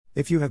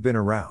If you have been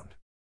around.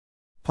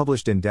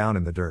 Published in Down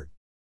in the Dirt.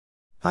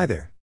 Hi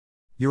there.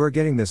 You are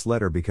getting this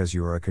letter because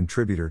you are a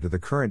contributor to the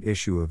current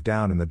issue of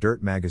Down in the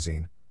Dirt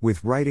magazine,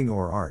 with writing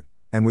or art,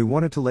 and we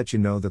wanted to let you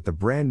know that the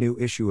brand new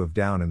issue of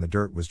Down in the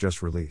Dirt was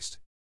just released.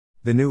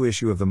 The new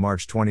issue of the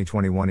March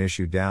 2021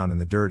 issue Down in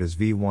the Dirt is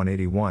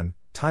V181,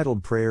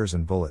 titled Prayers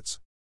and Bullets.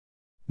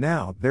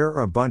 Now, there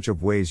are a bunch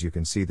of ways you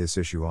can see this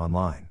issue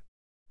online.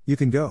 You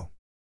can go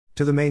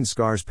to the main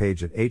Scars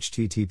page at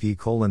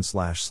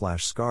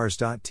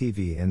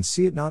http://scars.tv and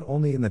see it not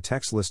only in the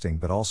text listing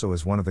but also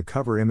as one of the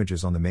cover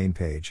images on the main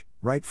page,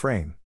 right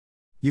frame.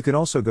 You can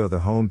also go to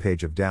the home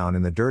page of Down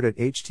in the Dirt at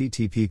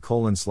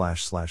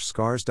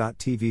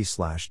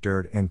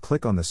http://scars.tv/dirt and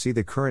click on the See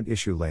the Current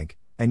Issue link,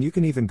 and you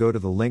can even go to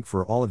the link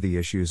for all of the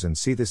issues and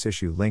see this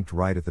issue linked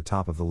right at the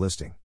top of the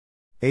listing.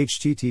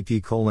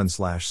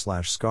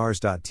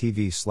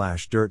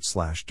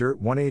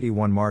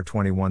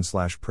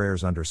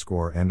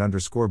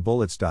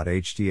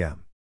 http://scars.tv/dirt/181mar21/prayers_and_bullets.htm.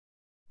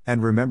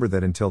 And remember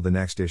that until the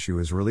next issue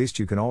is released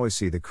you can always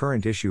see the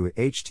current issue at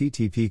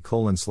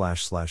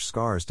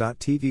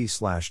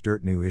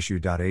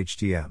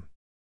http://scars.tv/dirt_new-issue.htm.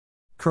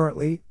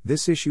 Currently,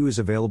 this issue is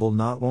available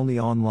not only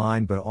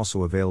online but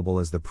also available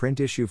as the print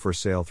issue for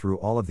sale through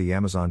all of the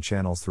Amazon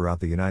channels throughout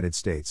the United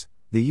States,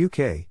 the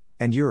UK,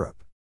 and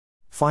Europe.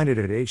 Find it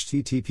at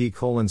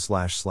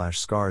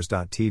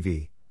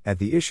http://scars.tv, at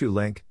the issue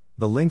link,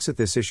 the links at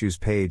this issue's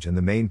page and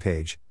the main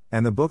page,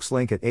 and the books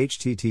link at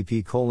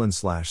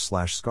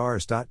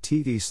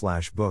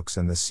http://scars.tv/books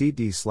and the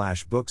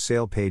CD/book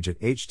sale page at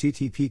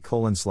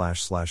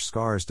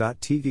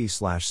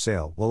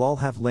http://scars.tv/sale will all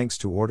have links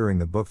to ordering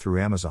the book through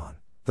Amazon,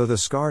 though the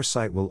Scars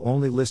site will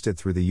only list it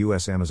through the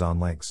US Amazon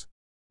links.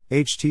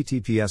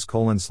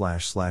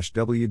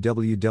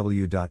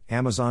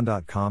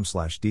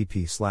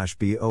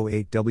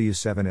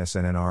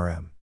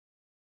 https://www.amazon.com/dp/bo8w7snrm.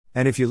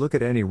 And if you look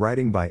at any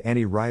writing by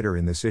any writer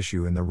in this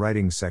issue in the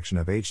writings section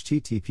of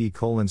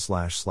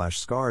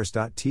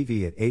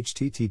http://scars.tv at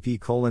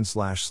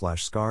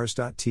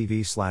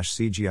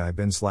http://scars.tv/cgi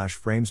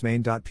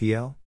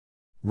bin/framesmain.pl,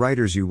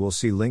 writers you will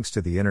see links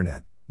to the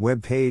internet,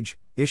 web page,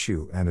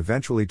 issue and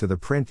eventually to the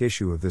print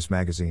issue of this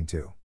magazine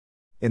too.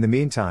 In the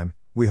meantime,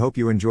 we hope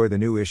you enjoy the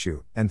new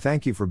issue, and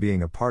thank you for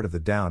being a part of the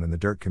Down in the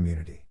Dirt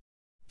community.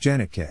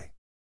 Janet K.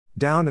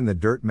 Down in the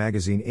Dirt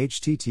magazine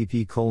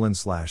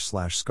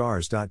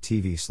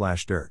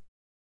http://scars.tv/dirt.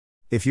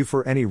 If you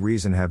for any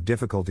reason have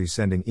difficulty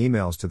sending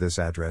emails to this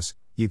address,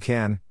 you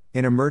can,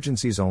 in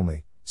emergencies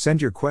only, send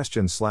your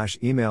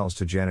questions/emails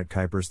to Janet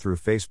Kuipers through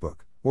Facebook,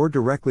 or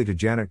directly to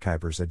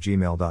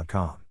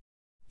janetkuipers@gmail.com.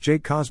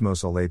 Jake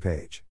Cosmos LA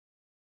page.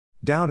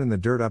 Down in the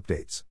Dirt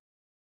updates.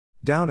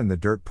 Down in the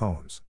Dirt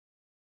poems.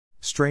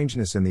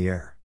 Strangeness in the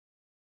Air.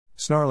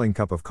 Snarling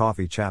Cup of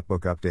Coffee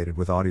chapbook updated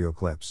with audio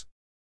clips.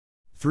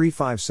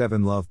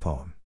 357 Love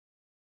Poem.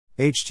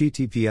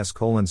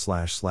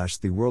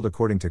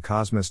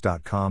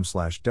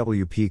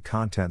 https://theworldacordingtocosmos.com/wp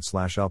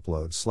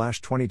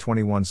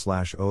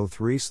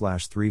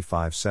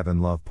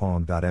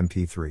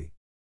content/upload/2021/03/357lovepoem.mp3.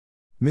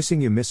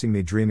 Missing you, missing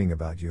me, dreaming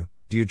about you.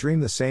 Do you dream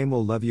the same?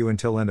 Will love you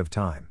until end of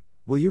time.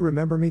 Will you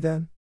remember me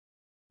then?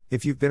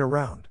 If you've been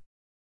around.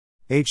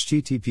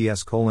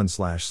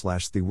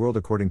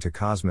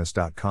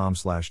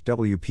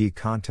 https://theworldacordingtocosmos.com/wp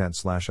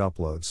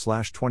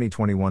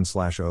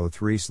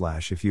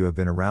content/upload/2021/03/ if you have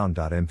been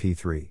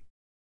around.mp3.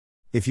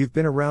 If you've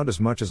been around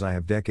as much as I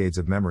have, decades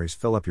of memories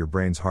fill up your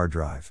brain's hard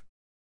drive.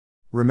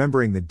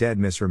 Remembering the dead,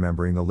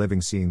 misremembering the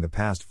living, seeing the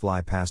past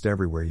fly past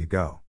everywhere you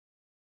go.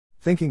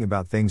 Thinking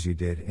about things you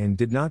did and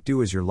did not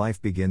do as your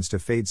life begins to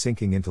fade,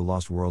 sinking into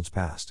lost worlds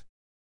past.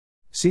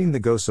 Seeing the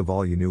ghosts of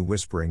all you knew,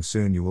 whispering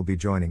soon you will be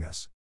joining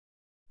us.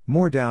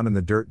 More Down in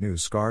the Dirt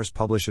news. Scars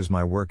publishes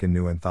my work in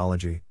new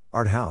anthology,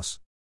 Art House.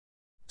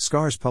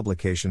 Scars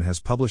Publication has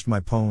published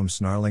my poem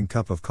Snarling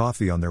Cup of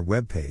Coffee on their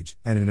webpage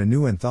and in a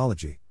new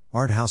anthology,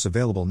 Art House,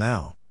 available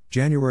now,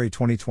 January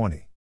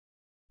 2020.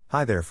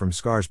 Hi there from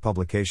Scars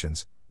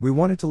Publications. We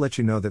wanted to let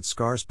you know that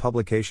Scars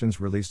Publications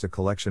released a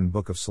collection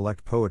book of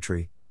select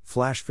poetry,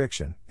 flash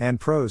fiction, and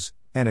prose,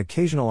 and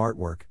occasional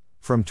artwork,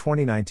 from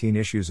 2019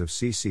 issues of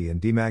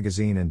CC&D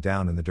Magazine and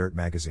Down in the Dirt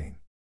magazine.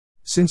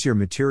 Since your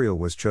material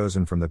was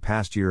chosen from the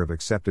past year of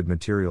accepted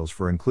materials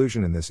for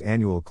inclusion in this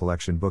annual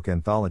collection book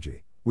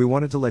anthology, we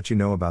wanted to let you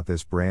know about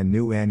this brand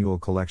new annual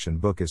collection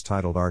book is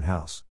titled Art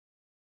House.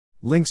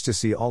 Links to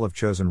see all of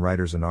chosen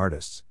writers and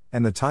artists,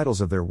 and the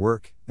titles of their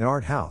work, in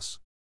Art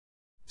House.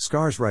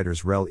 Scars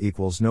writers rel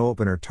equals no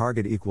opener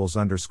target equals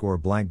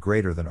 _blank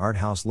greater than Art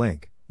House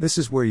link. This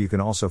is where you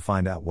can also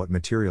find out what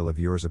material of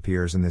yours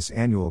appears in this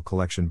annual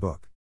collection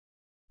book.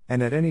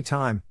 And at any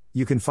time,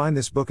 you can find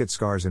this book at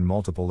Scars in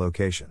multiple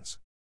locations.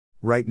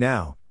 Right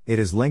now, it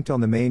is linked on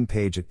the main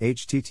page at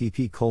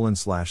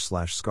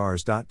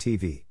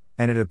http://scars.tv,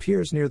 and it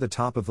appears near the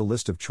top of the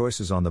list of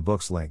choices on the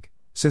books link.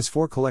 Since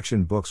 4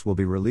 collection books will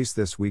be released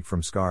this week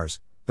from Scars,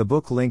 the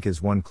book link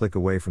is one click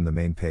away from the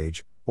main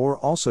page, or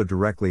also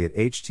directly at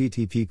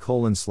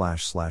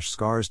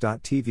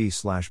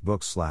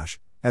http://scars.tv/books/,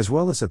 as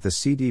well as at the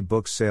CD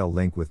book sale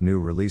link with new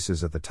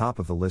releases at the top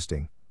of the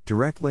listing.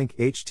 Direct link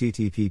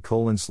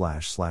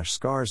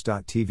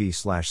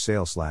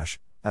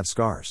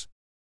http://scars.tv/sale/@scars.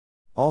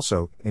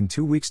 Also, in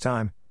 2 weeks'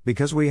 time,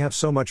 because we have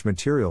so much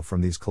material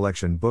from these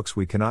collection books,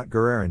 we cannot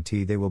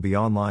guarantee they will be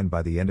online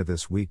by the end of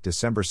this week,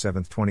 December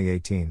 7,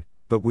 2018,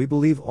 but we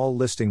believe all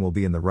listing will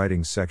be in the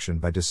writings section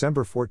by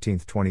December 14,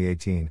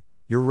 2018.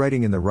 Your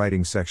writing in the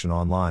writing section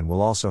online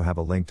will also have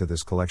a link to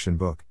this collection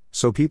book,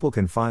 so people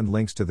can find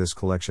links to this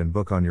collection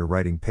book on your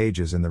writing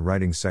pages in the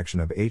writing section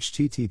of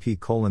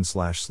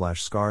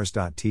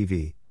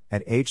http://scars.tv,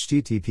 at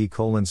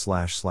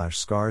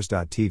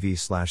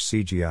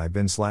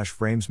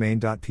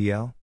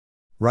http://scars.tv/cgi-bin/framesmain.pl.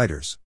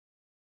 Writers.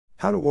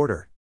 How to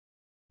order.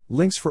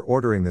 Links for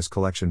ordering this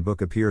collection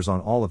book appears on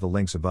all of the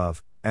links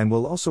above, and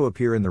will also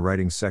appear in the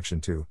writings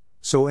section too,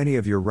 so any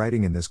of your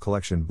writing in this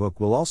collection book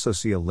will also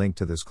see a link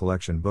to this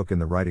collection book in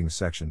the writings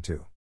section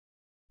too.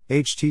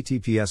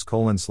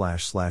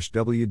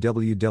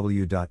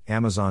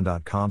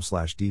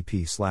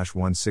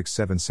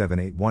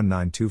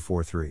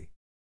 https://www.amazon.com/dp/16778192243.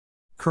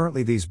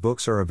 Currently these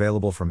books are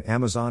available from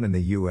Amazon in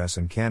the US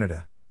and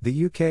Canada,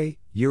 the UK,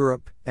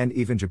 Europe, and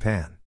even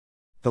Japan.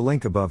 The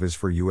link above is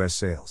for US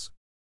sales.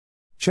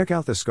 Check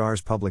out the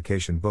Scars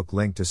publication book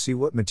link to see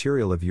what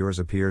material of yours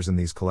appears in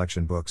these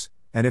collection books,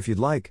 and if you'd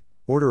like,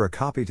 order a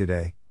copy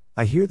today.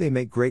 I hear they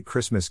make great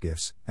Christmas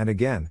gifts, and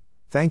again,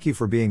 thank you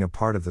for being a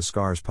part of the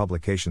Scars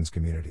Publications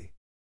community.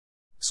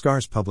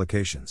 Scars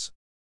Publications.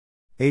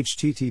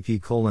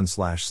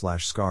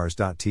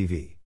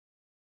 http://scars.tv.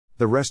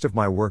 The rest of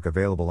my work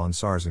available on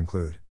SARS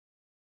include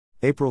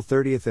April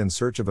 30th In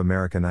Search of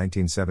America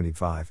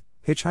 1975,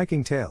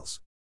 Hitchhiking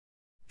Tales.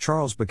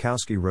 Charles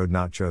Bukowski Road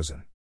Not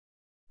Chosen.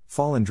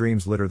 Fallen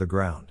Dreams Litter the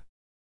Ground.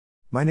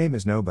 My Name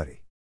is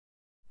Nobody.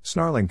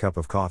 Snarling Cup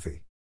of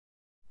Coffee.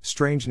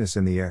 Strangeness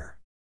in the Air.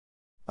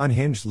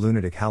 Unhinged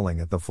Lunatic Howling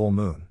at the Full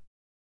Moon.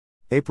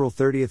 April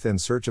 30th In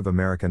Search of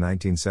America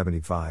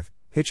 1975,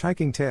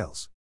 Hitchhiking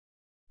Tales.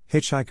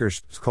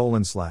 Hitchhikers,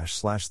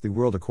 // The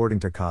World According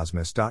to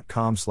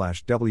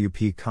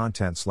Cosmos.com/WP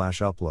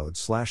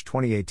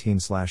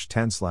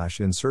content/upload/2018/10/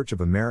 In Search of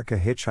America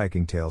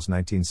Hitchhiking Tales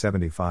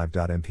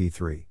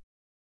 1975.mp3.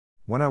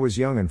 When I was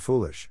young and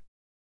foolish,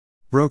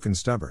 broke and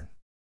stubborn,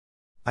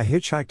 I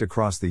hitchhiked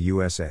across the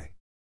USA.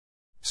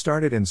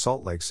 Started in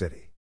Salt Lake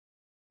City,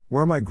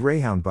 where my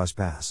Greyhound bus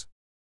pass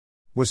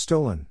was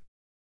stolen.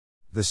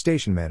 The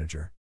station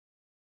manager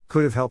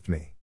could have helped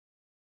me,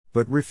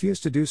 but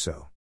refused to do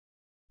so.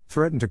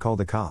 Threatened to call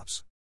the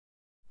cops.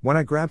 When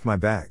I grabbed my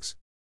bags,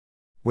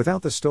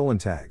 without the stolen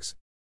tags,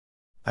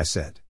 I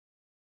said,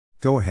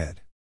 "Go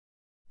ahead.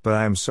 But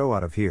I am so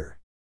out of here."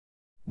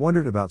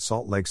 Wondered about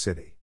Salt Lake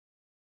City.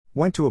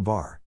 Went to a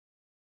bar.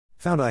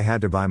 Found I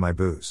had to buy my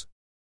booze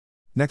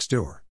next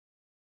door,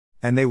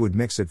 and they would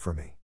mix it for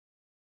me.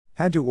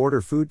 Had to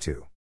order food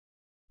too.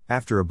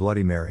 After a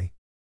Bloody Mary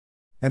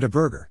and a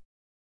burger,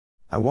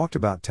 I walked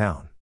about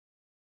town.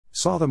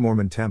 Saw the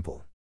Mormon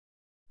temple.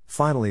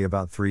 Finally,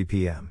 about 3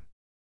 p.m.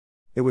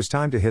 it was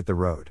time to hit the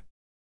road.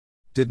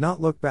 Did not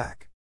look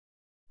back.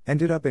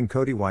 Ended up in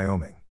Cody,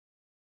 Wyoming.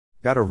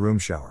 Got a room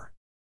shower.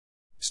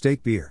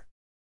 Steak beer.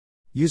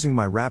 Using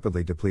my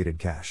rapidly depleted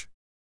cash.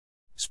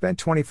 Spent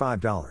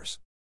 $25.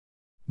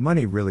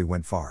 Money really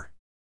went far.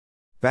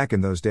 Back in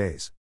those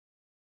days,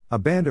 a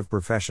band of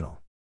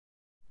professional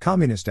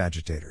communist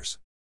agitators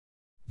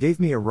gave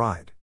me a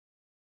ride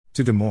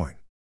to Des Moines.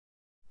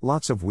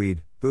 Lots of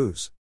weed,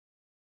 booze,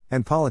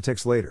 and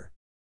politics later.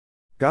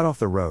 Got off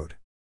the road.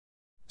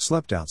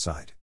 Slept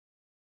outside.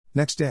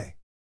 Next day,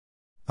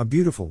 a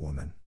beautiful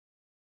woman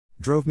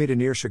drove me to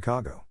near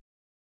Chicago.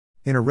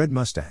 In a red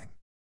Mustang.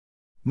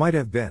 Might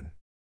have been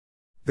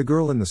the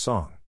girl in the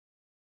song.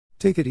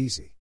 Take It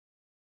Easy.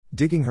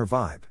 Digging her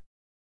vibe.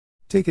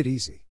 Take it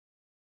easy.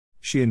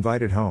 She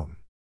invited home,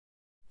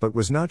 but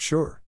was not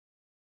sure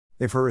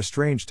if her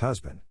estranged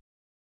husband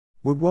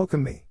would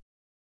welcome me.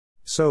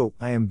 So,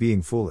 I am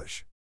being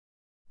foolish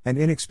and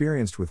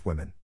inexperienced with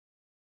women.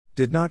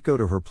 Did not go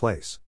to her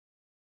place.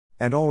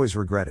 And always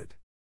regretted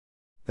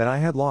that I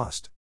had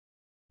lost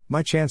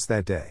my chance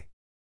that day.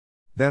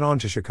 Then on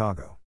to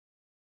Chicago.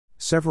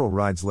 Several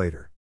rides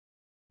later.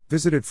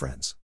 Visited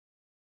friends.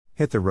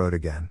 Hit the road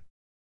again.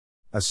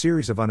 A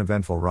series of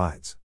uneventful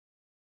rides.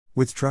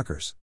 With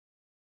truckers.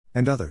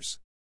 And others.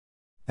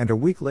 And a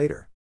week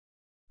later.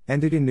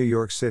 Ended in New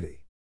York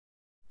City.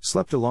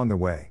 Slept along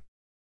the way.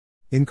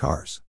 In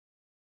cars.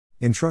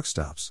 In truck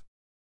stops.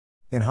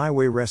 In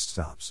highway rest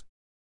stops.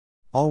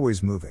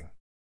 Always moving.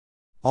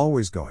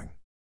 Always going.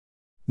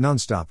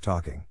 Non-stop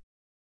talking.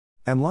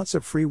 And lots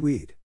of free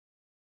weed.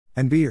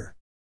 And beer.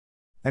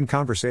 And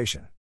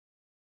conversation.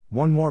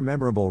 One more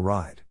memorable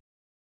ride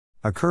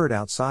occurred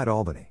outside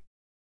Albany.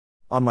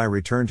 On my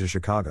return to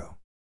Chicago.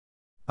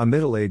 A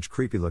middle-aged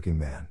creepy-looking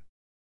man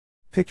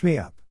picked me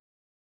up.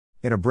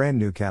 In a brand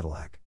new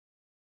Cadillac.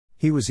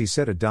 He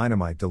said, a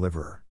dynamite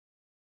deliverer.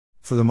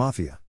 For the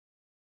mafia.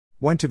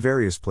 Went to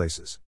various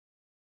places.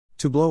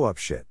 To blow up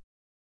shit.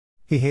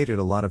 He hated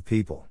a lot of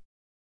people.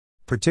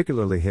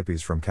 Particularly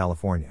hippies from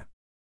California.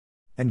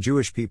 And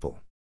Jewish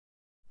people.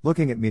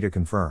 Looking at me to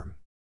confirm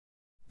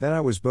That I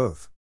was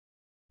both.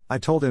 I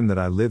told him that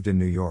I lived in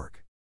New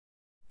York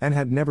and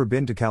had never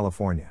been to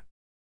California.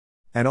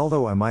 And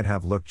although I might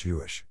have looked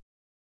Jewish,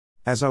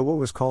 as I what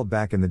was called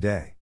back in the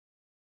day,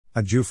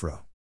 a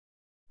Jufro,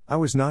 I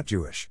was not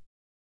Jewish.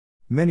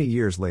 Many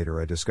years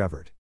later I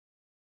discovered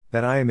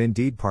that I am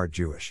indeed part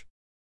Jewish.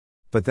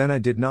 But then I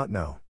did not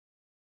know.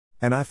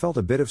 And I felt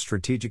a bit of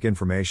strategic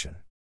information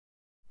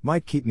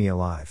might keep me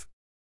alive.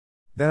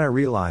 Then I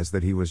realized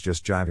that he was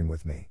just jiving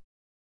with me.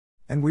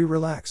 And we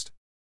relaxed.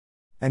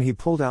 And he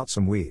pulled out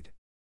some weed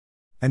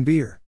and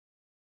beer.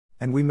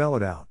 And we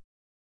mellowed out.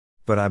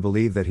 But I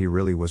believe that he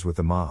really was with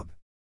the mob.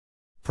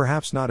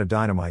 Perhaps not a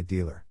dynamite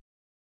dealer.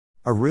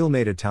 A real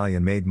made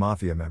Italian-made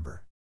mafia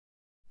member.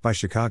 By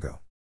Chicago.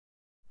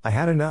 I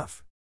had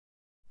enough.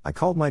 I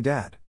called my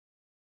dad.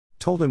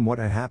 Told him what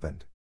had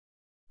happened.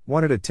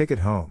 Wanted a ticket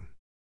home.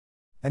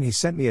 And he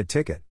sent me a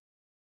ticket.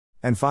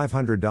 And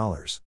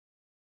 $500.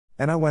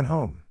 And I went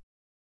home.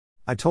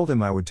 I told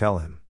him I would tell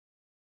him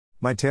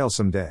my tale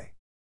someday.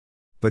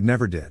 But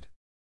never did.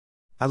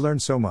 I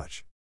learned so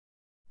much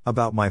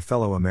about my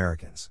fellow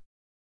Americans.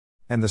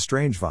 And the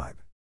strange vibe.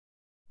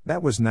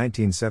 That was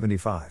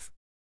 1975.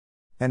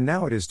 And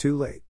now it is too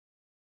late.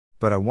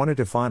 But I wanted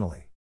to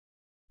finally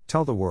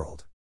tell the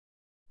world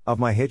of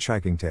my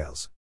hitchhiking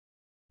tales.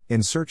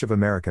 In Search of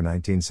America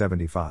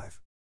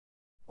 1975.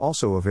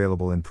 Also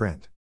available in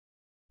print.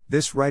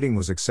 This writing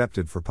was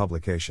accepted for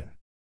publication.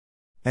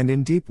 And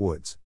in Deep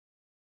Woods.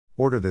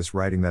 Order this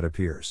writing that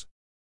appears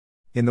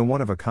in the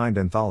one-of-a-kind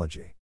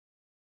anthology.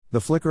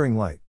 The Flickering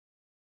Light.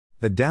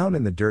 The Down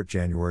in the Dirt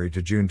January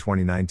to June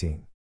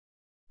 2019.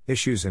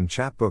 Issues and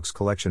Chapbooks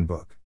Collection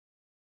Book.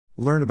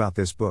 Learn about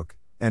this book,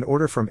 and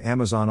order from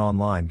Amazon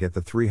online. Get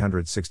the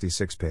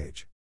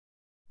 366-page.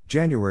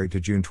 January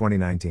to June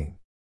 2019.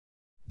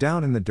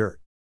 Down in the Dirt.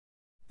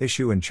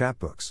 Issue and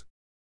Chapbooks.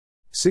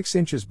 6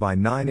 inches by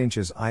 9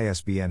 inches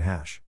ISBN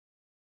hash.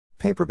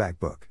 Paperback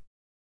book.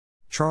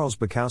 Charles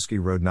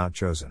Bukowski Road Not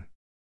Chosen.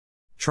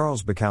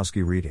 Charles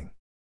Bukowski reading.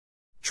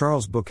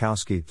 Charles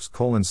Bukowski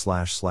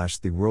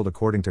 // The World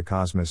According to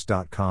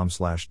Cosmos.com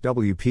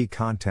 /WP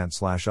content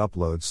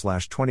 /upload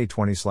 /2020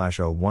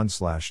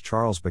 /01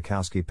 Charles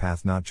Bukowski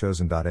Path Not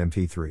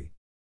Chosen.mp3.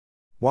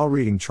 While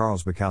reading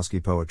Charles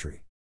Bukowski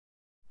poetry.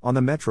 On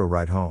the metro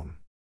ride home.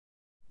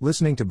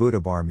 Listening to Buddha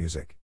bar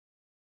music.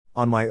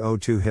 On my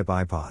O2 hip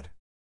iPod.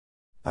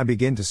 I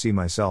begin to see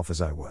myself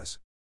as I was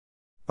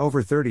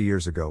over 30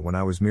 years ago when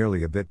I was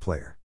merely a bit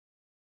player.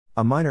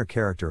 A minor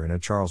character in a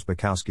Charles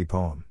Bukowski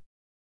poem.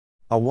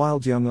 A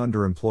wild young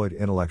underemployed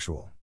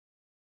intellectual.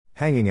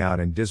 Hanging out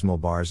in dismal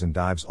bars and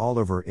dives all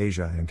over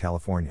Asia and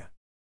California.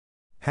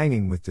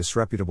 Hanging with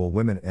disreputable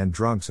women and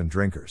drunks and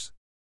drinkers.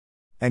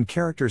 And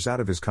characters out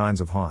of his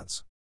kinds of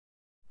haunts.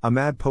 A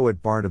mad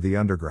poet bard of the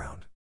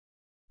underground.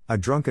 A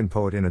drunken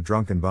poet in a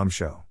drunken bum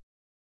show.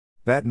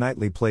 That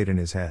nightly played in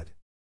his head.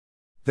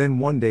 Then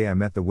one day I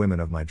met the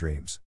women of my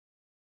dreams.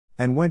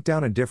 And went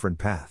down a different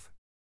path.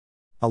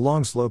 A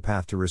long slow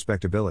path to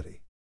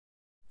respectability.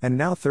 And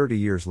now 30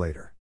 years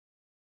later.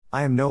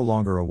 I am no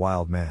longer a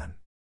wild man.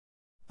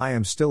 I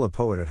am still a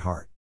poet at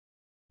heart.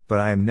 But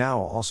I am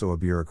now also a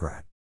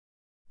bureaucrat.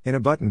 In a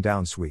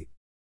button-down suite.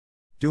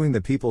 Doing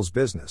the people's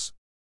business.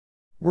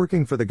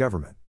 Working for the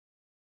government.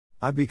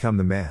 I've become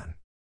the man.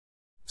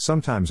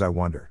 Sometimes I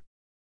wonder.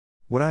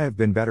 Would I have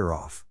been better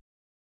off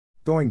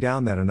going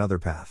down that another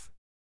path?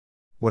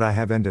 Would I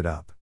have ended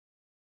up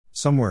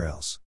somewhere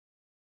else?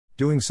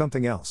 Doing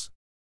something else?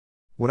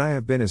 Would I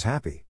have been as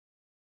happy?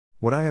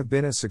 Would I have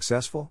been as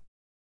successful?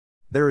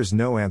 There is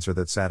no answer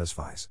that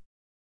satisfies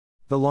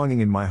the longing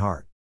in my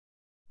heart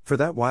for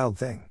that wild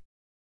thing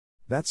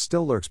that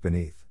still lurks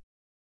beneath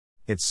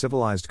its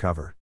civilized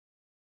cover.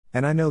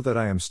 And I know that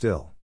I am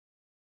still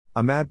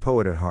a mad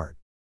poet at heart,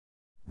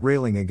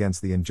 railing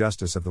against the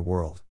injustice of the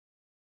world.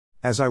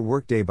 As I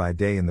work day by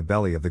day in the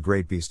belly of the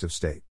great beast of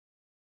state,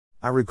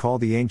 I recall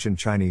the ancient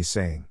Chinese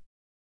saying,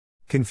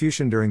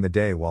 Confucian during the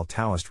day while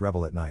Taoist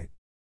revel at night,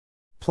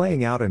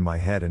 playing out in my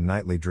head in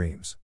nightly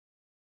dreams.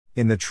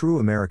 In the true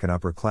American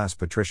upper-class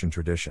patrician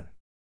tradition.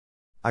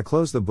 I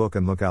close the book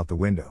and look out the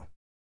window.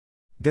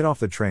 Get off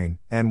the train,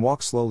 and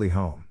walk slowly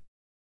home.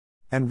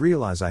 And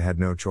realize I had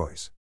no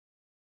choice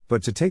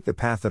but to take the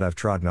path that I've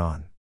trodden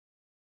on.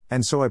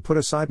 And so I put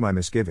aside my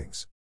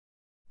misgivings.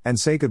 And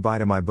say goodbye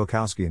to my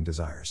Bukowskian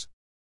desires.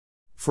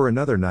 For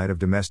another night of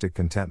domestic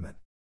contentment.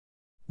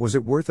 Was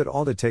it worth it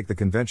all to take the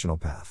conventional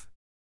path?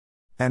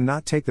 And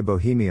not take the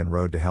bohemian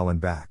road to hell and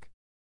back?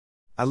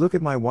 I look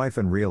at my wife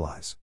and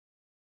realize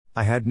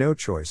I had no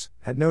choice,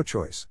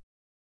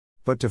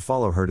 but to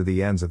follow her to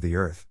the ends of the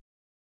earth.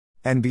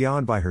 And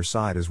beyond by her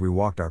side as we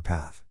walked our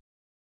path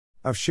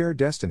of shared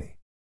destiny.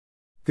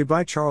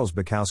 Goodbye Charles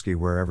Bukowski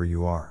wherever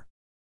you are.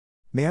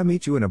 May I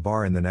meet you in a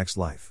bar in the next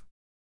life.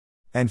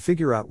 And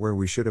figure out where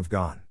we should have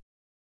gone.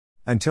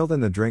 Until then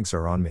the drinks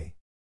are on me.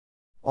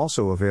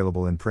 Also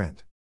available in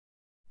print.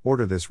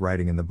 Order this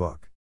writing in the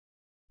book.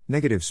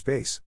 Negative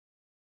Space.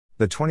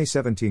 The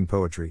 2017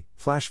 Poetry,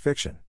 Flash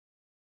Fiction,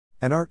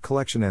 and Art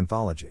Collection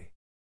Anthology.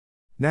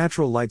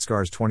 Natural Light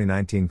Scars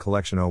 2019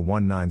 Collection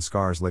 019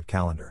 Scars Lit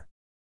Calendar.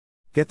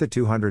 Get the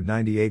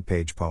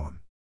 298-page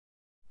poem.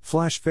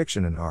 Flash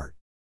Fiction and Art.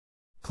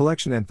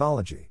 Collection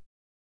Anthology.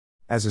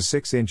 As a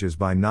 6 inches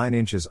by 9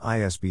 inches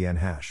ISBN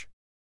hash.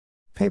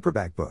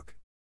 Paperback book.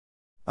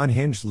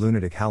 Unhinged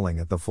Lunatic Howling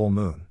at the Full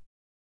Moon.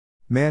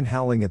 Man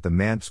howling at the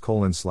manps : /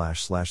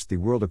 the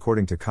world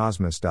according to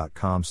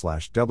cosmos.com /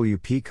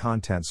 wp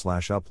content /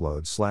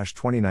 upload /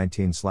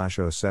 2019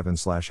 / 07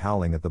 /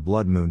 howling at the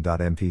blood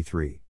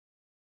moon.mp3.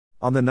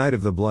 On the night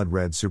of the blood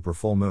red super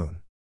full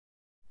moon,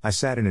 I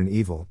sat in an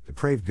evil,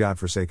 depraved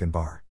godforsaken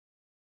bar,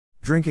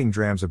 drinking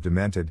drams of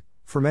demented,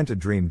 fermented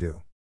dream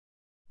dew,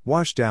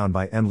 washed down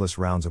by endless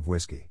rounds of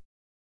whiskey,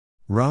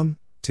 rum,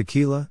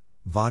 tequila,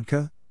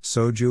 vodka,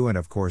 soju and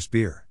of course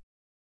beer.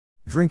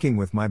 Drinking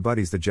with my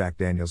buddies the Jack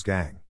Daniels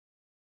gang.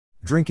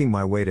 Drinking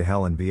my way to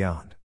hell and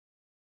beyond.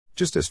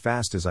 Just as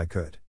fast as I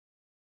could.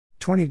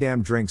 20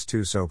 damn drinks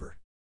too sober.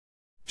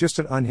 Just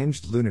an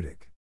unhinged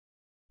lunatic.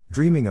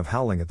 Dreaming of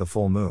howling at the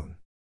full moon.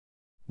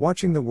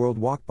 Watching the world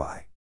walk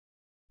by.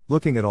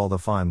 Looking at all the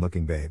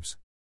fine-looking babes.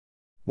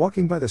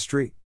 Walking by the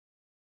street.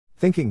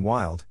 Thinking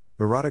wild,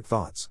 erotic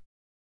thoughts.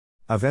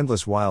 Of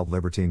endless wild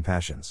libertine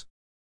passions.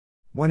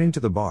 Went into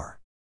the bar.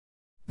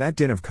 That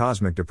din of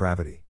cosmic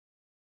depravity.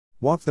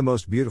 Walked the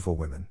most beautiful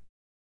women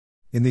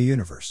in the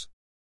universe.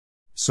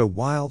 So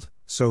wild,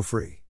 so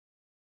free.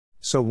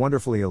 So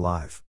wonderfully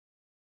alive.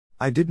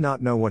 I did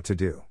not know what to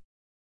do.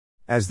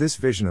 As this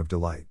vision of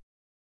delight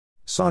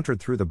sauntered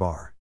through the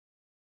bar.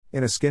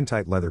 In a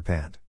skin-tight leather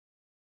pant.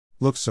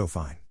 Looked so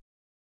fine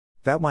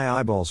that my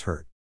eyeballs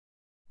hurt.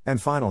 And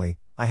finally,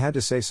 I had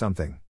to say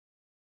something.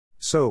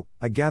 So,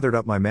 I gathered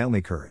up my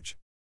manly courage.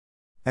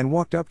 And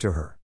walked up to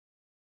her.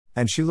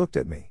 And she looked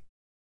at me.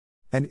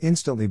 And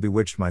instantly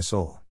bewitched my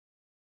soul.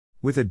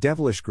 With a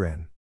devilish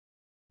grin.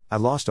 I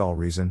lost all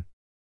reason.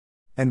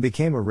 And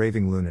became a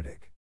raving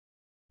lunatic.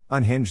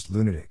 Unhinged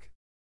lunatic.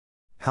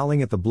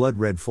 Howling at the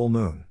blood-red full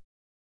moon.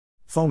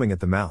 Foaming at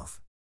the mouth.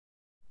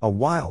 A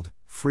wild,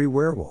 free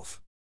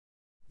werewolf.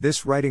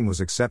 This writing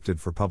was accepted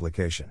for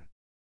publication.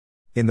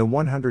 In the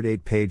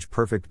 108-page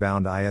perfect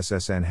bound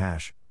ISSN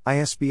hash,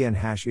 ISBN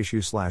hash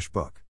issue /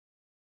 book.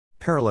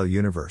 Parallel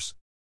Universe.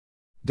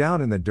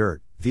 Down in the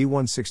Dirt,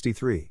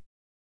 V163.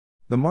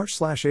 The March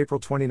 /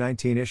 April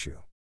 2019 issue.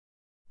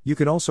 You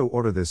can also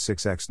order this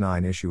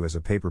 6x9 issue as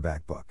a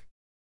paperback book.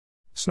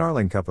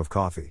 Snarling Cup of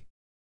Coffee.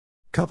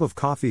 Cup of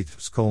Coffee /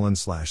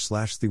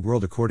 the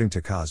world according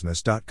to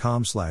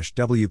cosmos.com /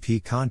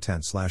 wp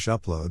content /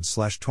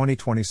 upload /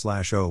 2020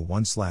 /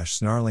 01 /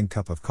 snarling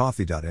cup of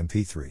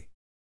coffee.mp3.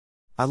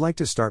 I like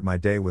to start my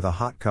day with a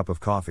hot cup of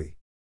coffee.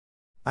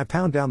 I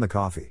pound down the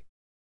coffee.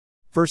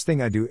 First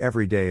thing I do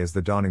every day as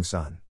the dawning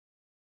sun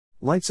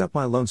lights up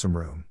my lonesome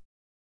room.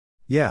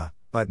 Yeah,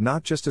 but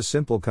not just a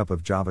simple cup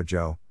of Java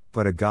Joe,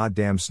 but a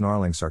goddamn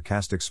snarling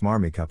sarcastic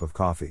smarmy cup of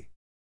coffee.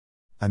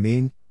 I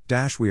mean,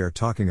 we are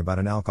talking about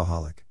an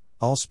alcoholic,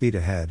 all speed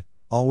ahead,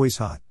 always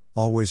hot,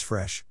 always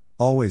fresh,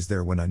 always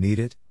there when I need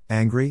it,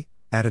 angry,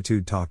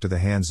 attitude talk to the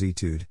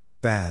hands-etude,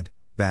 bad,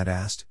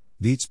 badassed,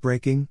 beats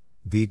breaking,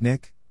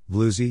 beatnik,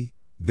 bluesy,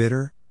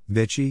 bitter,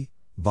 bitchy,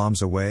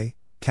 bombs away,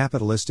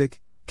 capitalistic,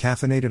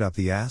 caffeinated up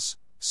the ass,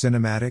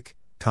 cinematic,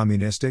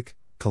 communistic,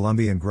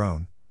 Colombian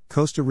grown,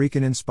 Costa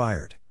Rican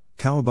inspired,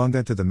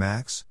 cowabunga to the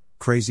max,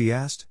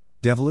 crazy-assed,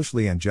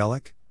 devilishly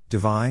angelic,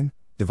 divine,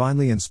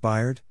 divinely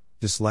inspired,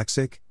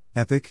 dyslexic,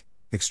 epic,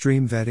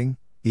 extreme vetting,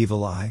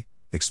 evil eye,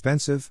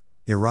 expensive,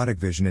 erotic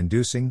vision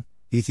inducing,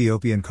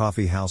 Ethiopian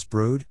coffee house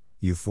brewed,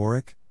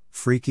 euphoric,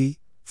 freaky,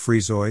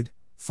 freezoid,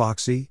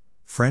 foxy,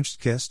 French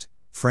kissed,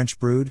 French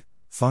brewed,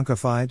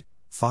 funkified,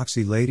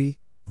 foxy lady,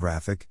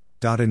 graphic,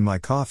 in my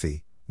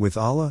coffee, with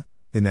Allah,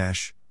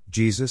 Ganesh,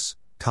 Jesus,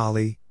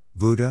 Kali,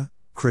 Buddha,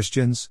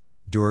 Christians,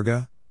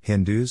 Durga,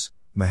 Hindus,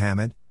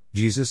 Muhammad,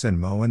 Jesus and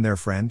Mo and their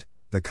friend,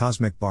 the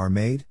cosmic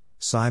barmaid,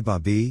 Sai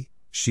Babi,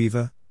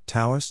 Shiva,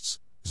 Taoists,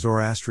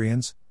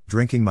 Zoroastrians,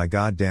 drinking my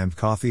goddamned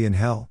coffee in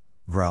hell,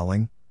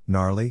 growling,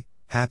 gnarly,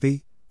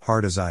 happy,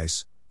 hard as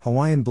ice,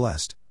 Hawaiian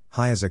blessed,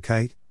 high as a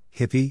kite,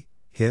 hippie,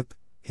 hip,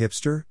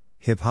 hipster,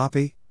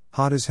 hip-hoppy,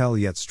 hot as hell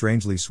yet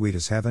strangely sweet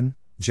as heaven,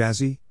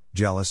 jazzy,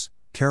 jealous,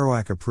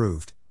 Kerouac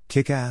approved,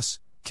 kick-ass,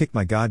 kick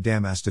my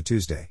goddamn ass to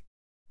Tuesday.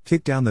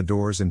 Kick down the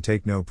doors and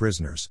take no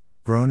prisoners,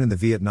 grown in the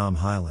Vietnam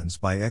highlands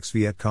by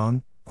ex-Viet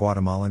Cong,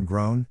 Guatemalan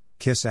grown,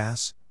 kiss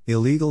ass,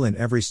 illegal in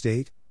every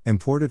state,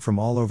 imported from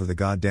all over the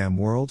goddamn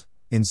world,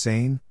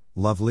 insane,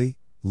 lovely,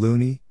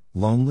 loony,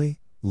 lonely,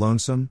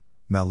 lonesome,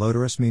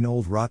 malodorous mean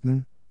old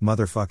rotten,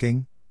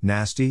 motherfucking,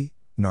 nasty,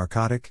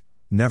 narcotic,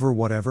 never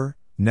whatever,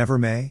 never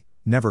may,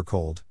 never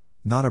cold,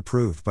 not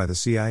approved by the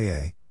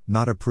CIA,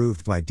 not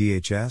approved by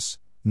DHS,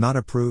 not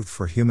approved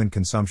for human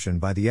consumption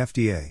by the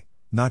FDA,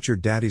 not your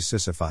daddy's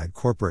sissified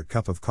corporate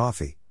cup of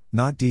coffee,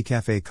 not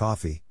decafe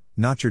coffee,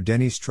 not your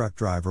Denny's truck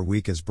driver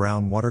weak as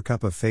brown water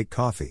cup of fake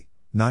coffee,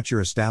 not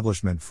your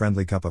establishment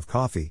friendly cup of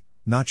coffee,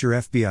 not your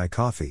FBI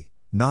coffee,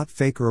 not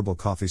fake herbal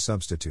coffee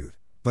substitute,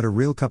 but a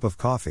real cup of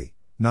coffee,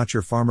 not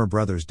your Farmer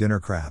Brothers dinner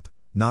crap,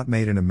 not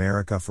made in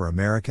America for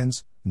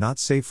Americans, not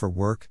safe for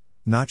work,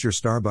 not your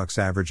Starbucks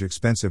average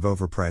expensive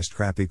overpriced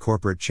crappy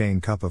corporate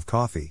chain cup of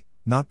coffee,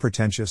 not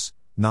pretentious,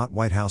 not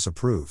White House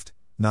approved,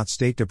 not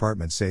State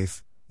Department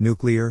safe,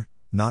 nuclear,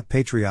 not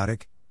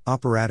patriotic,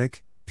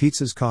 operatic,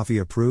 pizzas coffee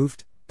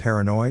approved,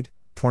 paranoid,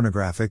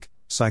 pornographic,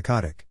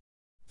 psychotic,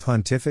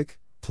 pontific,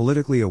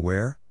 politically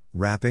aware,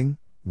 rapping,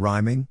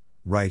 rhyming,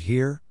 right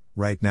here,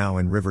 right now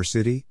in River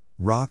City,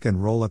 rock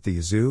and roll up the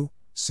yazoo,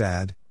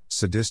 sad,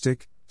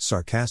 sadistic,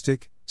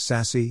 sarcastic,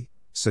 sassy,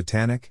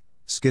 satanic,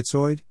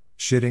 schizoid,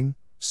 shitting,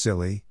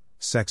 silly,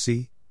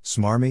 sexy,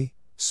 smarmy,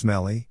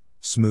 smelly,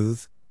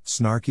 smooth,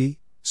 snarky,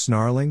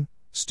 snarling,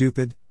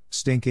 stupid,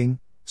 stinking,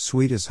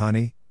 sweet as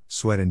honey,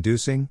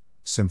 sweat-inducing,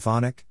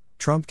 symphonic,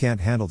 Trump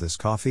can't handle this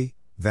coffee,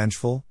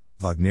 vengeful,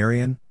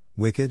 Wagnerian,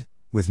 wicked,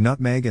 with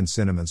nutmeg and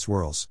cinnamon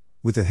swirls,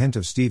 with a hint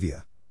of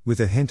stevia, with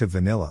a hint of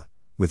vanilla,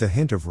 with a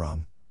hint of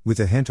rum, with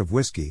a hint of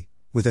whiskey,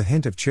 with a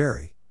hint of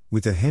cherry,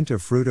 with a hint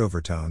of fruit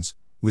overtones,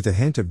 with a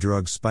hint of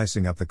drugs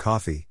spicing up the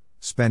coffee,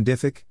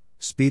 spendific,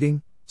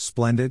 speeding,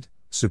 splendid,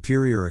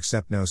 superior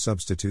except no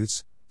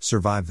substitutes,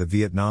 survived the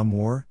Vietnam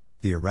War,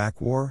 the Iraq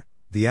War,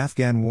 the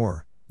Afghan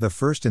War, the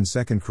First and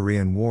Second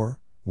Korean War,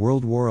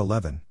 World War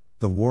XI,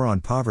 the War on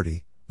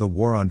Poverty, the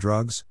War on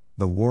Drugs,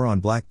 the War on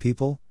Black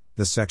People,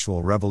 the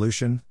Sexual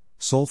Revolution,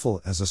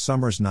 soulful as a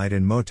summer's night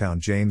in Motown.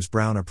 James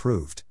Brown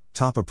approved,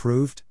 Top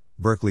approved,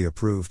 Berkeley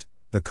approved,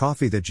 the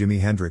coffee that Jimi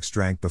Hendrix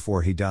drank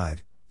before he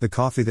died, the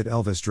coffee that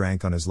Elvis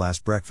drank on his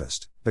last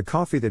breakfast, the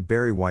coffee that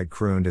Barry White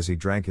crooned as he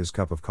drank his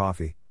cup of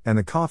coffee, and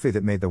the coffee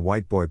that made the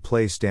white boy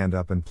play stand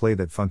up and play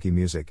that funky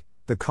music,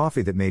 the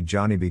coffee that made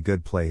Johnny B.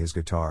 Good play his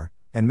guitar,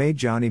 and made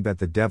Johnny bet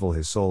the devil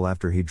his soul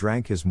after he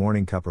drank his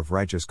morning cup of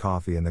righteous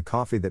coffee, and the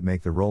coffee that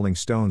make the Rolling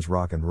Stones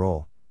rock and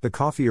roll, the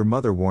coffee your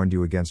mother warned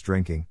you against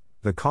drinking,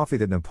 the coffee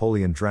that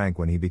Napoleon drank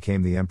when he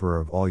became the emperor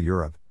of all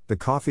Europe, the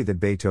coffee that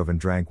Beethoven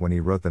drank when he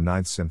wrote the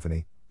Ninth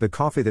Symphony, the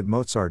coffee that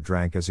Mozart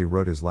drank as he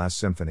wrote his last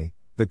symphony,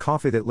 the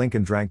coffee that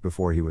Lincoln drank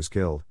before he was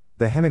killed,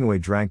 the Hemingway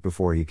drank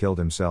before he killed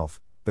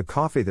himself, the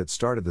coffee that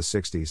started the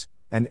 60s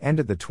and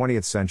ended the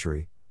 20th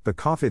century, the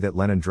coffee that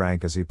Lenin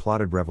drank as he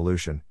plotted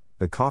revolution,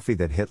 the coffee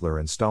that Hitler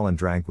and Stalin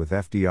drank with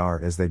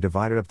FDR as they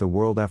divided up the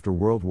world after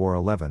World War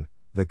XI,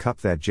 the cup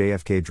that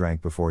JFK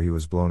drank before he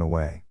was blown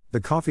away, the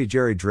coffee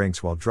Jerry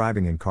drinks while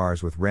driving in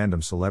cars with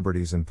random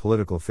celebrities and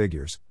political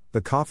figures, the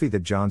coffee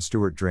that Jon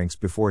Stewart drinks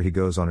before he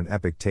goes on an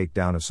epic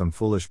takedown of some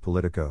foolish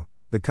politico,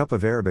 the cup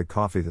of Arabic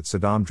coffee that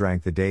Saddam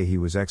drank the day he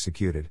was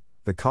executed,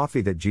 the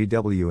coffee that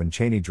GW and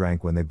Cheney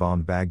drank when they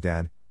bombed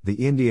Baghdad, the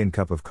Indian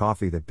cup of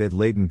coffee that Bin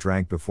Laden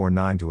drank before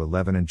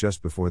 9/11 and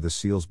just before the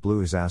SEALs blew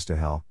his ass to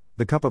hell,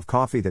 the cup of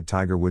coffee that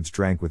Tiger Woods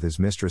drank with his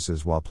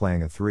mistresses while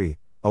playing a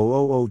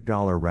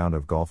 $3,000 round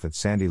of golf at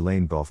Sandy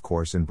Lane Golf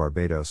Course in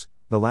Barbados,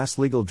 the last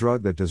legal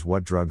drug that does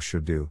what drugs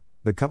should do,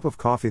 the cup of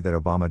coffee that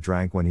Obama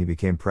drank when he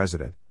became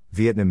president,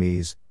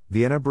 Vietnamese,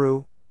 Vienna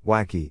Brew,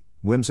 wacky,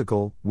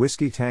 whimsical,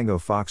 whiskey tango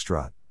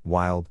foxtrot,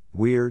 wild,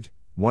 weird,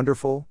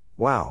 wonderful,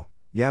 wow,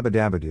 yabba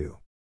dabba doo.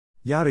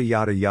 Yada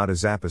yada yada.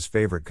 Zappa's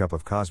favorite cup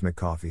of cosmic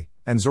coffee,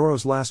 and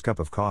Zorro's last cup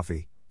of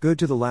coffee, good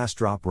to the last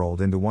drop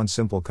rolled into one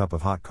simple cup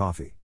of hot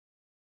coffee.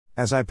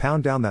 As I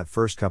pound down that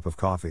first cup of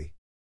coffee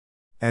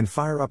and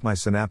fire up my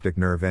synaptic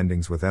nerve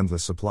endings with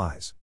endless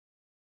supplies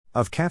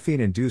of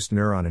caffeine-induced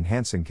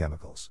neuron-enhancing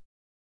chemicals,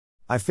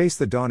 I face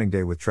the dawning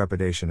day with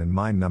trepidation and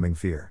mind-numbing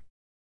fear.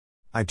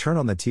 I turn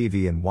on the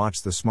TV and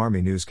watch the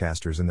smarmy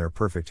newscasters in their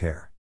perfect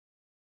hair,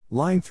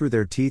 lying through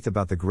their teeth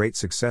about the great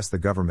success the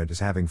government is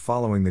having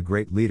following the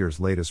great leader's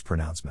latest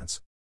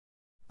pronouncements.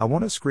 I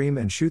want to scream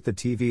and shoot the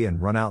TV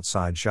and run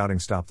outside shouting,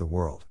 "Stop the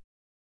world.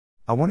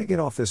 I want to get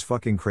off this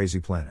fucking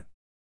crazy planet."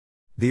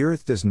 The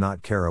earth does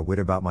not care a whit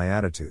about my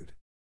attitude.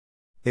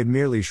 It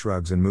merely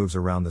shrugs and moves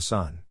around the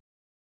sun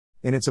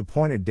in its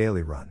appointed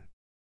daily run.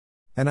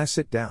 And I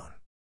sit down,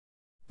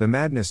 the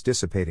madness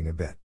dissipating a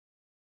bit,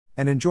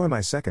 and enjoy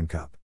my second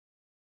cup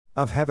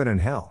of heaven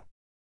and hell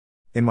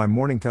in my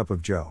morning cup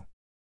of Joe.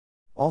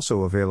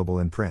 Also available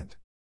in print.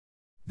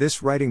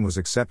 This writing was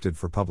accepted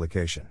for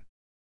publication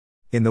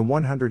in the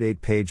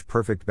 108-page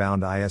perfect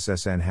bound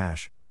ISBN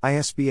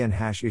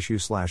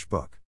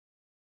issue/book.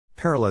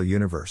 Parallel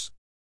Universe.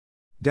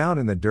 Down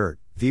in the Dirt,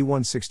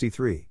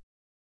 V163.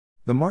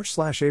 The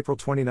March/April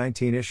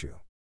 2019 issue.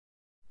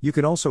 You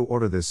can also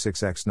order this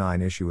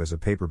 6x9 issue as a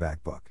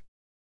paperback book.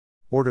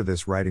 Order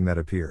this writing that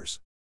appears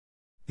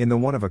in the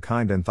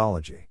one-of-a-kind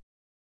anthology,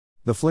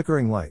 The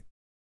Flickering Light.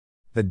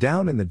 The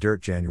Down in the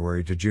Dirt,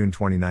 January to June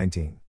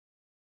 2019.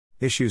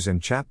 Issues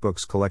and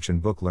Chapbooks collection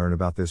book. Learn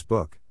about this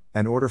book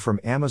and order from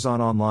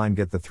Amazon online.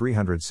 Get the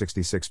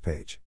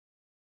 366-page.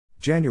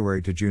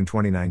 January to June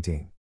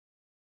 2019.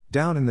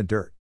 Down in the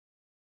Dirt.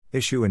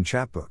 Issue and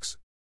Chapbooks.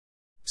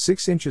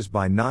 6 inches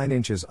by 9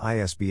 inches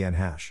ISBN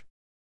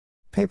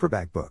 #.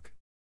 Paperback book.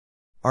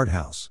 Art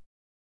House.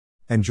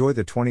 Enjoy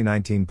the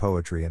 2019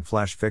 poetry and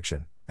flash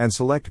fiction, and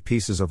select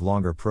pieces of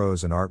longer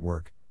prose and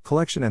artwork,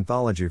 collection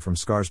anthology from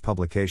Scars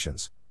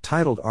Publications,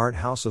 titled Art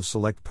House of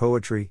Select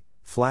Poetry,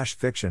 Flash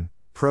Fiction,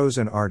 Prose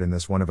and Art in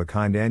this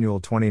one-of-a-kind annual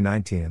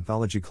 2019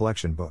 anthology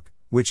collection book,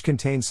 which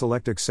contains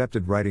select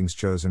accepted writings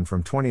chosen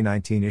from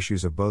 2019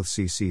 issues of both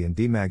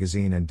CC&D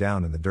Magazine and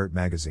Down in the Dirt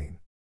Magazine.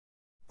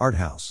 Art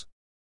House.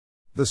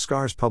 The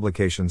Scars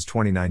Publications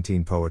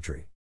 2019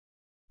 Poetry.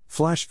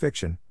 Flash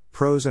Fiction,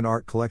 Prose and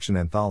Art Collection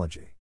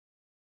Anthology.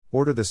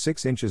 Order the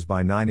 6 inches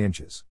by 9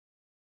 inches.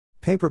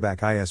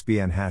 Paperback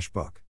ISBN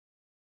 #book.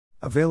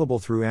 Available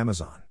through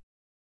Amazon.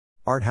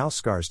 Art House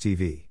Scars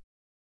TV.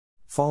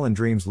 Fallen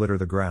Dreams Litter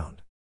the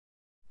Ground.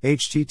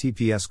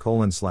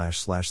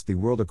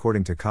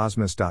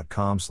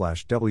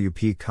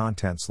 https://theworldaccordingtocosmos.com/wp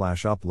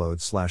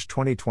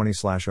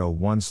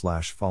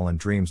content/upload/2020/01/ Fallen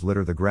Dreams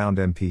Litter the Ground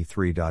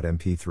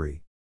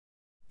mp3.mp3.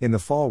 In the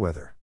fall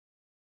weather.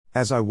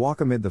 As I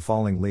walk amid the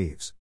falling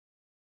leaves,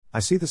 I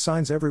see the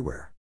signs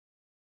everywhere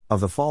of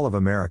the fall of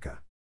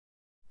America,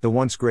 the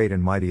once great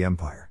and mighty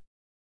empire.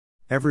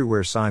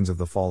 Everywhere signs of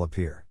the fall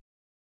appear.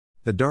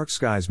 The dark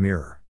skies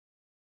mirror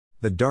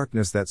the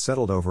darkness that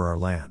settled over our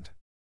land.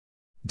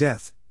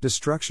 Death,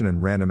 destruction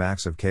and random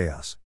acts of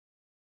chaos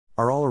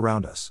are all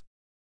around us,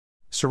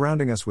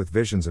 surrounding us with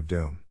visions of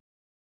doom.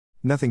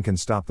 Nothing can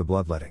stop the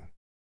bloodletting.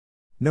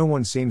 No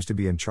one seems to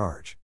be in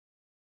charge.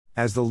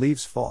 As the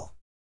leaves fall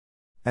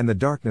and the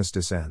darkness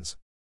descends,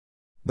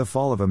 the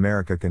fall of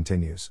America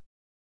continues.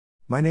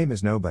 My name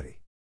is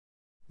nobody.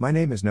 My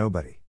name is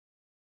nobody.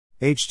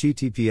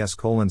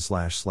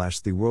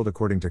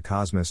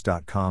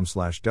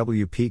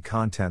 https://theworldaccordingtocosmos.com/wp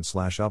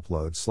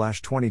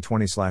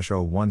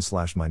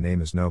content/upload/2020/01/ My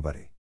name is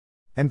nobody.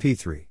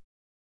 mp3.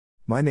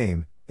 My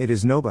name, it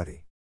is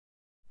nobody.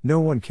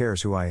 No one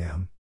cares who I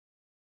am.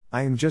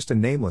 I am just a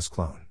nameless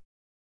clone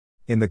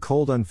in the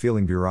cold,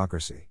 unfeeling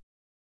bureaucracy.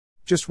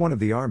 Just one of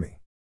the army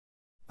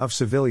of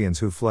civilians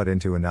who flood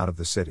into and out of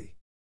the city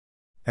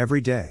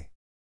every day.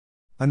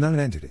 A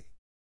non-entity.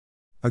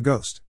 A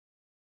ghost.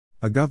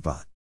 A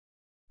govbot.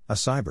 A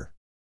cyber.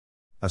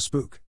 A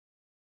spook.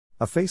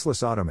 A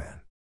faceless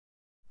automan.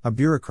 A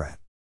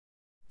bureaucrat.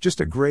 Just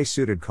a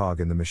gray-suited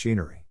cog in the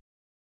machinery.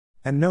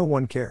 And no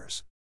one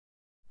cares.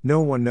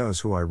 No one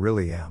knows who I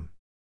really am.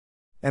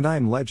 And I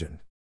am legend.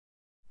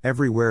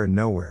 Everywhere and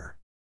nowhere.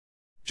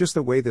 Just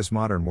the way this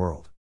modern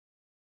world.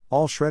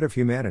 All shred of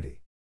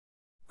humanity.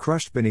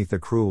 Crushed beneath the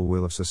cruel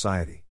will of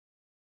society.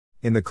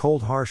 In the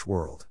cold, harsh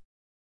world.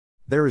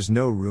 There is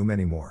no room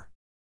anymore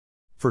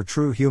for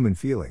true human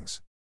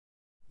feelings.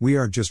 We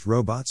are just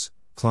robots,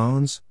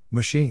 clones,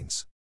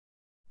 machines.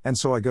 And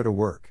so I go to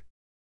work.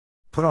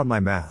 Put on my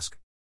mask.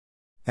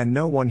 And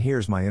no one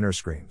hears my inner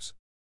screams.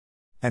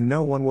 And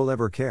no one will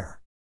ever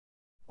care.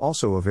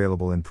 Also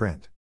available in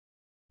print.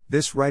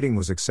 This writing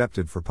was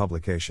accepted for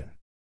publication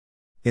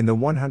in the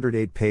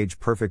 108-page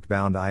perfect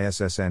bound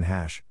ISSN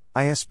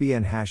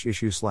ISBN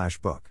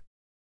issue/book.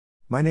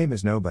 My name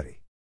is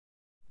nobody.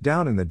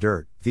 Down in the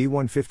Dirt,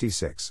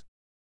 V156.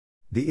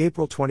 The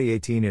April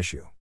 2018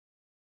 issue.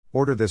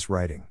 Order this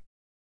writing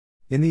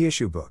in the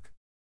issue book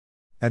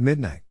at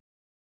midnight.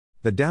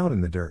 The Down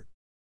in the Dirt.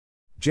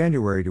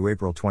 January to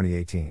April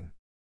 2018.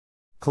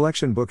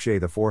 Collection Bookshay,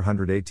 the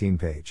 418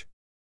 page.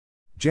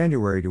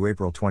 January to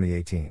April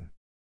 2018.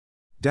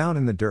 Down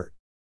in the Dirt.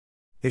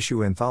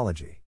 Issue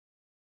Anthology.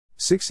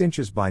 6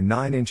 inches by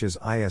 9 inches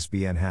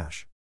ISBN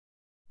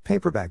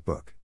Paperback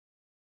book.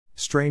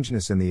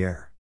 Strangeness in the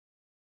Air.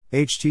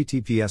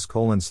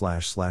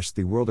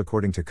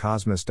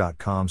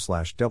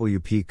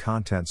 https://theworldaccordingtocosmos.com/wp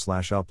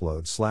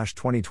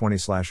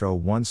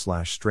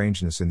content/upload/2020/01/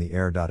 Strangeness in the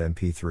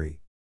Air.mp3.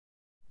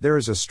 There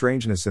is a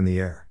strangeness in the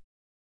air.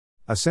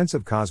 A sense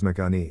of cosmic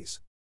unease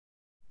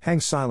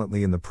hangs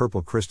silently in the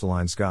purple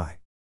crystalline sky.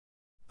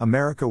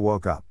 America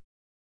woke up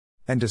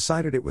and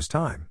decided it was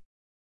time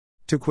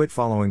to quit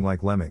following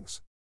like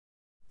lemmings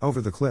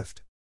over the cliff.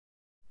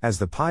 As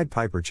the Pied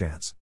Piper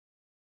chants,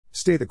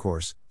 "Stay the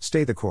course,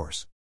 stay the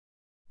course."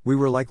 We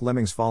were like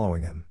lemmings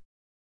following him,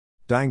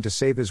 dying to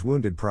save his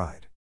wounded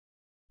pride.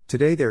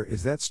 Today there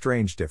is that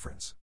strange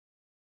difference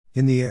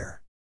in the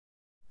air.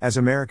 As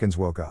Americans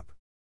woke up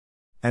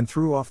and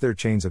threw off their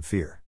chains of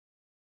fear.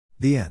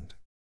 The end.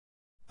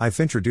 IF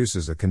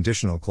introduces a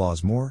conditional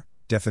clause more,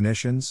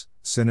 definitions,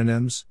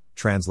 synonyms,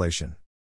 translation.